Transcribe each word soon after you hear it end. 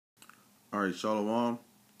All right, Shalom.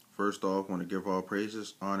 First off, I want to give all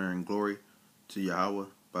praises, honor, and glory to Yahawah,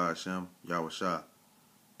 bahasham, Yahawashi.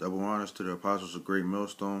 Double honors to the apostles of Great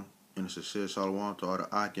Millstone, and a sincere Shalom to all the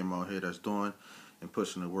ahchyam out here that's doing and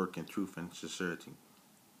pushing the work in truth and sincerity.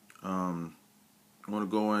 I want to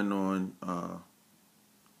go in on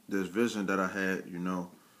this vision that I had,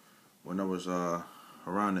 when I was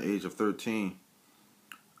around the age of 13.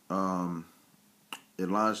 It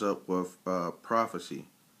lines up with prophecy.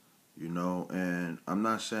 And I'm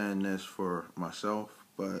not saying this for myself,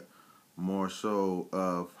 but more so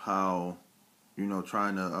of how,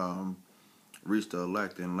 trying to reach the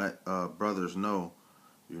elect and let brothers know,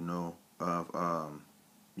 of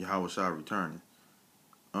Yahawashi returning.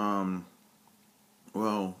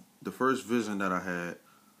 Well, the first vision that I had,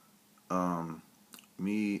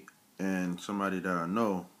 me and somebody that I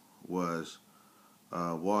know was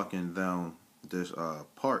walking down this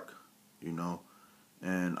park,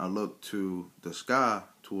 and I looked to the sky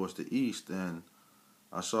towards the east, and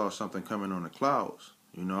I saw something coming on the clouds.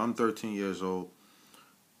 I'm 13 years old.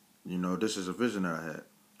 This is a vision that I had.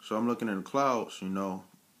 So I'm looking at the clouds, and I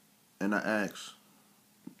asked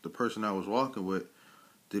the person I was walking with,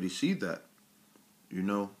 did he see that?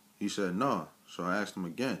 He said, nah. So I asked him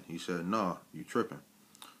again. He said, nah, you tripping.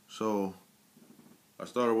 So I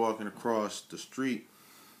started walking across the street,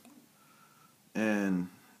 and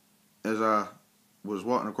as I was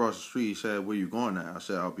walking across the street, he said, where you going now? I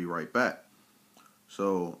said, I'll be right back.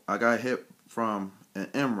 So I got hit from an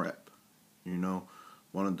MRAP,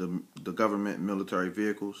 one of the government military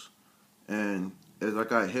vehicles. And as I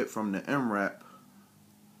got hit from the MRAP,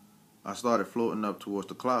 I started floating up towards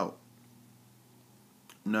the cloud.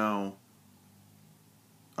 Now,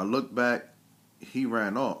 I looked back, he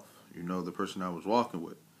ran off, the person I was walking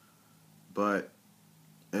with. But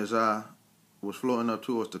as I was floating up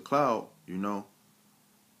towards the cloud,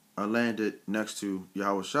 I landed next to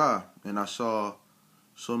Yahawashi, and I saw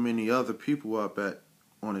so many other people up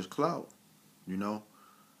on his cloud,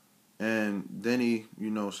 And then he,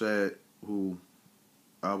 said who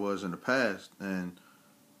I was in the past, and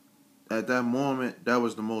at that moment, that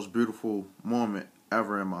was the most beautiful moment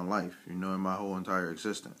ever in my life, in my whole entire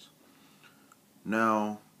existence.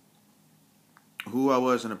 Now, who I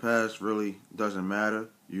was in the past really doesn't matter,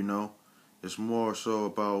 It's more so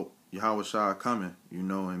about Yahawashi coming,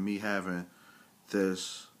 and me having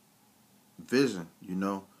this vision,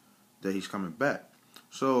 that he's coming back.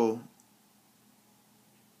 So,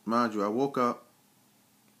 mind you, I woke up,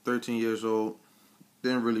 13 years old,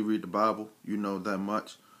 didn't really read the Bible, that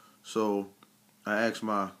much. So, I asked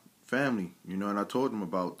my family, and I told them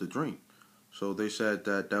about the dream. So, they said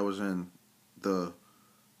that was in the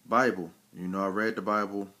Bible. I read the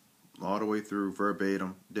Bible all the way through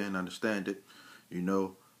verbatim, didn't understand it.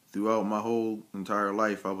 Throughout my whole entire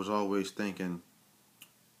life, I was always thinking,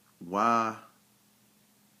 why,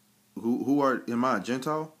 am I a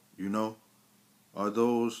Gentile? Why are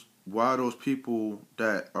those people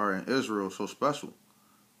that are in Israel so special?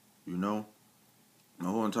 My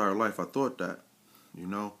whole entire life I thought that,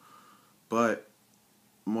 But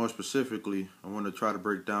more specifically, I want to try to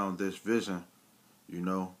break down this vision,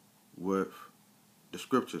 with the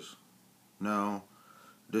scriptures. Now,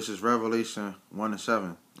 this is Revelation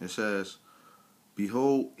 1:7. It says,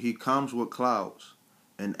 behold, he comes with clouds,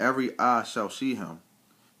 and every eye shall see him,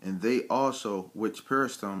 and they also which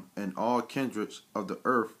pierced him, and all kindreds of the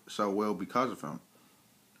earth shall wail because of him.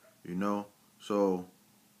 So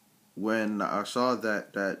when I saw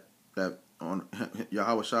that on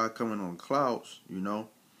Yahawashi coming on clouds,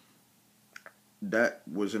 that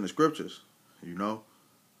was in the scriptures,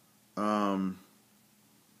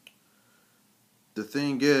 The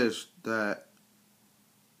thing is that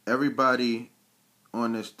everybody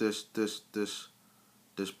on this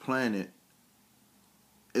planet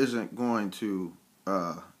isn't going to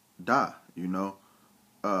die,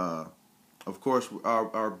 Of course,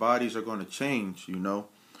 our bodies are going to change,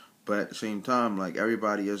 But at the same time, like,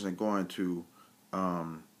 everybody isn't going to.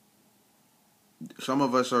 Some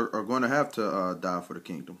of us are going to have to die for the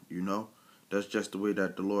kingdom, That's just the way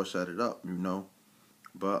that the Lord set it up,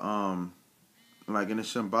 But and it's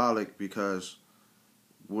symbolic because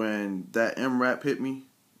when that MRAP hit me,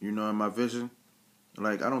 in my vision,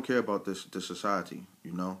 I don't care about this society,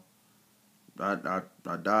 I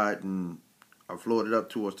died and I floated up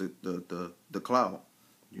towards the cloud,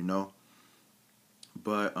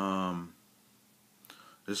 But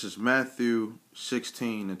this is Matthew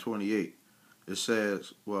 16:28. It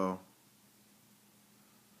says, well,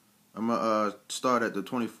 I'm gonna start at the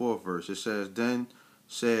 24th verse. It says, then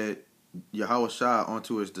said Yahawashi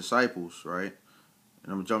unto his disciples, right?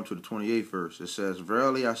 And I'm going to jump to the 28th verse. It says,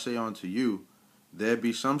 Verily I say unto you, there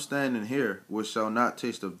be some standing here which shall not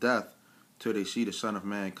taste of death till they see the Son of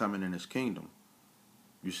Man coming in his kingdom.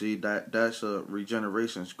 You see, that's a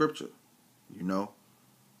regeneration scripture. You know,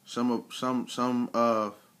 some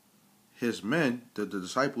of his men, the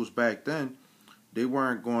disciples back then, they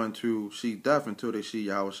weren't going to see death until they see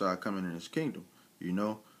Yahawashi coming in his kingdom. You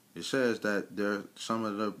know, it says that there some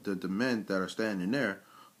of the men that are standing there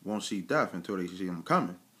won't see death until they see him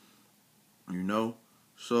coming. You know,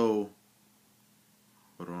 so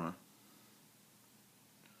hold on.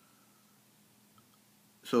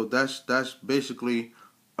 So that's basically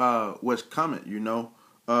what's coming. You know,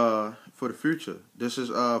 for the future. This is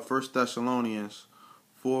 1 Thessalonians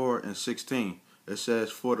 4:16. It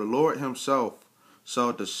says, For the Lord himself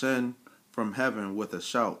shall descend from heaven with a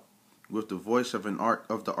shout, with the voice of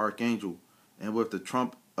the archangel, and with the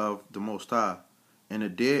trump of the Most High. And the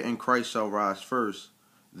dead in Christ shall rise first.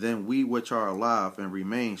 Then we which are alive and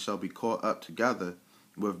remain shall be caught up together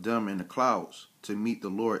with them in the clouds to meet the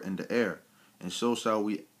Lord in the air. And so shall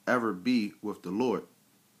we ever be with the Lord.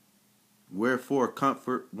 Wherefore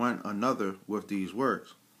comfort one another with these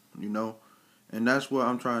words. You know, and that's what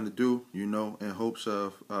I'm trying to do, you know, in hopes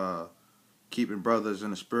of keeping brothers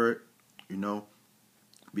in the spirit, you know,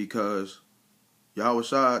 because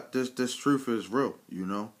Yahawashi, this truth is real, you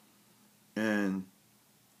know. And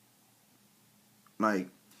like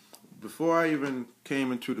before I even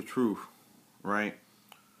came into the truth, right?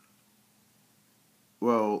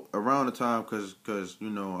 Well, around the time, because you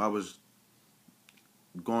know, I was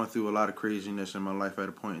going through a lot of craziness in my life at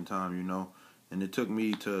a point in time, you know, and it took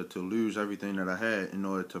me to lose everything that I had in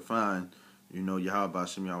order to find, you know,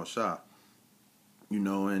 Yahawashi, you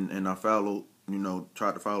know, and I followed, you know,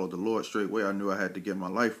 tried to follow the Lord straight away. I knew I had to get my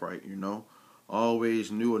life right, you know.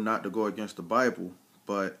 Always knew not to go against the Bible,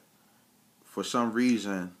 but for some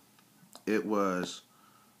reason, it was,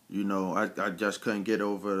 you know, I just couldn't get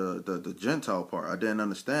over the Gentile part. I didn't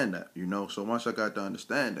understand that, you know. So once I got the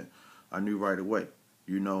understanding, I knew right away,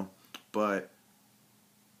 you know. But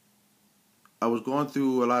I was going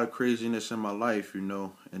through a lot of craziness in my life, you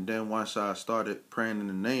know. And then once I started praying in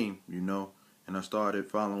the name, you know, and I started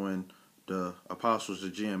following the apostles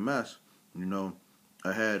of GMS, you know,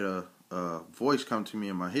 I had a voice come to me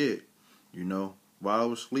in my head, you know, while I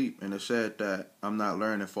was asleep, and it said that I'm not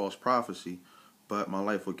learning false prophecy, but my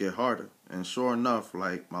life will get harder. And sure enough,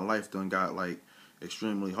 like, my life done got, like,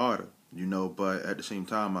 extremely harder, you know, but at the same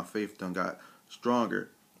time, my faith done got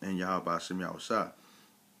stronger in Yahawashi.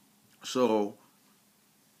 So,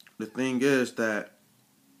 the thing is that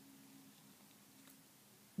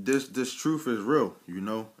this truth is real, you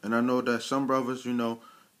know, and I know that some brothers, you know,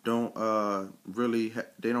 don't really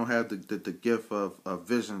they don't have the gift of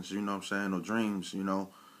visions, you know what I'm saying, or dreams, you know,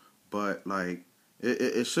 but like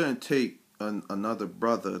it shouldn't take another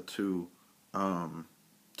brother to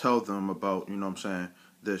tell them about, you know what I'm saying,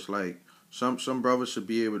 this. Like some brothers should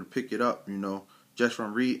be able to pick it up, you know, just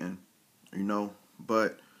from reading, you know,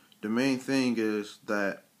 but the main thing is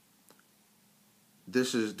that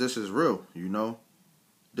this is real, you know.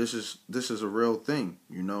 This is a real thing,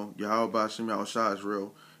 you know. Yahawashi is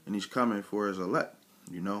real, and he's coming for his elect,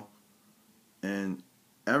 you know. And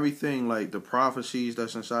everything, like the prophecies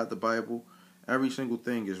that's inside the Bible, every single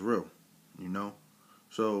thing is real, you know.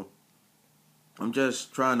 So I'm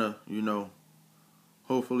just trying to, you know,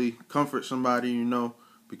 hopefully comfort somebody, you know,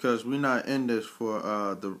 because we're not in this for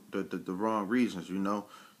the wrong reasons, you know.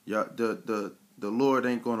 Yeah, the Lord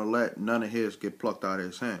ain't gonna let none of his get plucked out of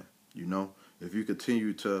his hand, you know. If you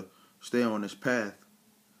continue to stay on this path,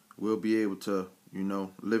 we'll be able to, you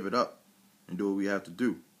know, live it up and do what we have to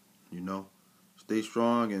do, you know. Stay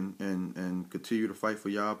strong and continue to fight for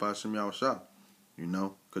Yahawashi, you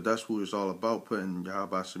know, because that's who it's all about, putting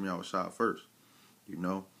Yahawashi first, you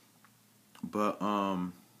know. But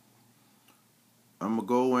I'm gonna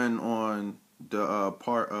go in on the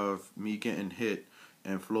part of me getting hit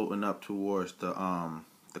and floating up towards the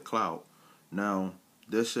cloud. Now,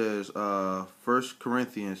 this is 1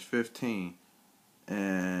 Corinthians 15,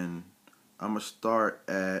 and I'm going to start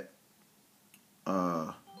at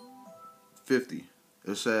 50.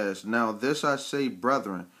 It says, Now this I say,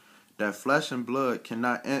 brethren, that flesh and blood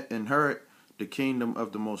cannot inherit the kingdom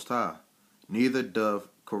of the Most High, neither doth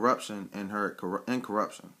corruption inherit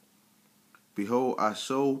incorruption. Behold, I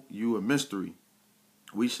show you a mystery.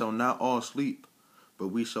 We shall not all sleep, but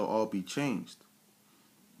we shall all be changed.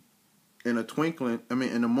 In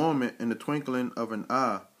a moment, in the twinkling of an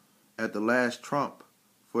eye, at the last trump,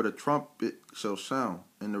 for the trumpet shall sound,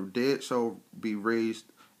 and the dead shall be raised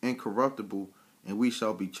incorruptible, and we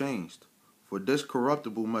shall be changed. For this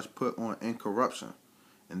corruptible must put on incorruption,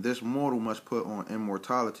 and this mortal must put on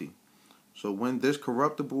immortality. So when this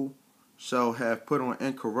corruptible shall have put on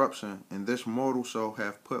incorruption, and this mortal shall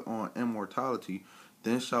have put on immortality,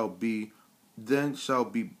 then shall be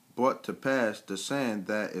brought to pass the saying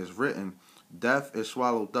that is written, Death is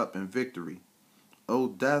swallowed up in victory. O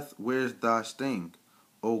death, where's thy sting?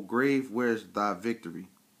 O grave, where's thy victory?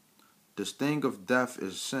 The sting of death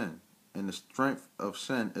is sin, and the strength of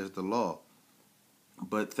sin is the law.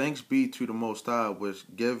 But thanks be to the Most High, which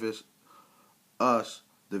giveth us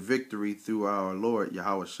the victory through our Lord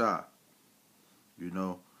Yahawashi.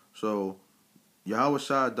 So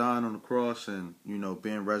Yahawashi dying on the cross and,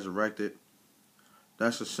 being resurrected,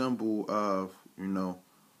 that's a symbol of,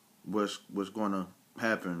 what's going to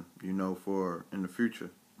happen, for in the future,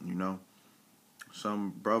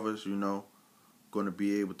 Some brothers, going to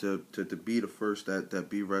be able to be the first that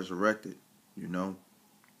be resurrected,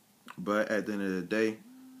 But at the end of the day,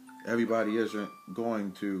 everybody isn't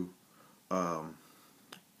going to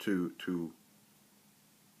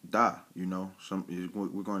die,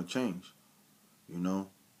 we're going to change,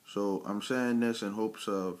 So I'm saying this in hopes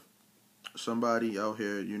of somebody out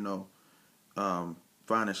here,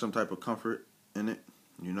 finding some type of comfort in it,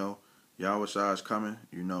 Yahweh is coming,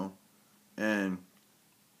 and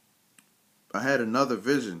I had another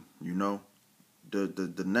vision,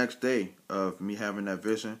 the next day of me having that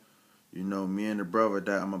vision, me and the brother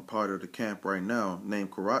that I'm a part of the camp right now,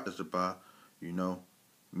 named Karatazabah,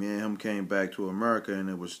 me and him came back to America and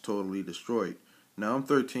it was totally destroyed. Now I'm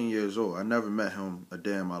 13 years old. I never met him a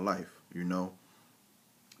day in my life,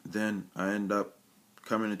 Then I end up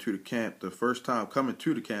coming into the camp, the first time coming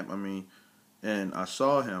to the camp, and I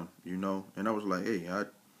saw him, and I was like, hey, I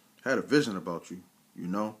had a vision about you,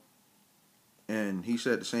 and he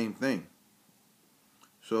said the same thing.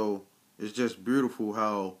 So it's just beautiful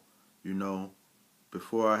how,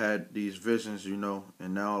 before I had these visions,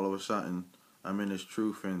 and now all of a sudden I'm in this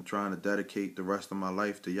truth and trying to dedicate the rest of my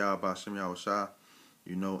life to bahasham Yahawashi,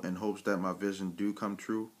 in hopes that my vision do come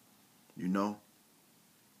true,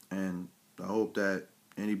 and I hope that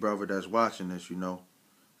any brother that's watching this,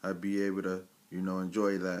 I'd be able to,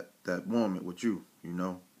 enjoy that moment with you,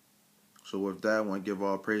 So with that, I want to give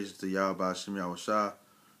all praises to bahasham Yahawashi,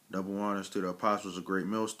 double honors to the apostles of Great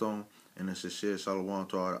Millstone, and a sincere shalom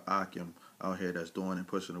to all the ahchyam out here that's doing and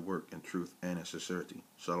pushing the work in truth and in sincerity.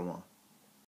 Shalom.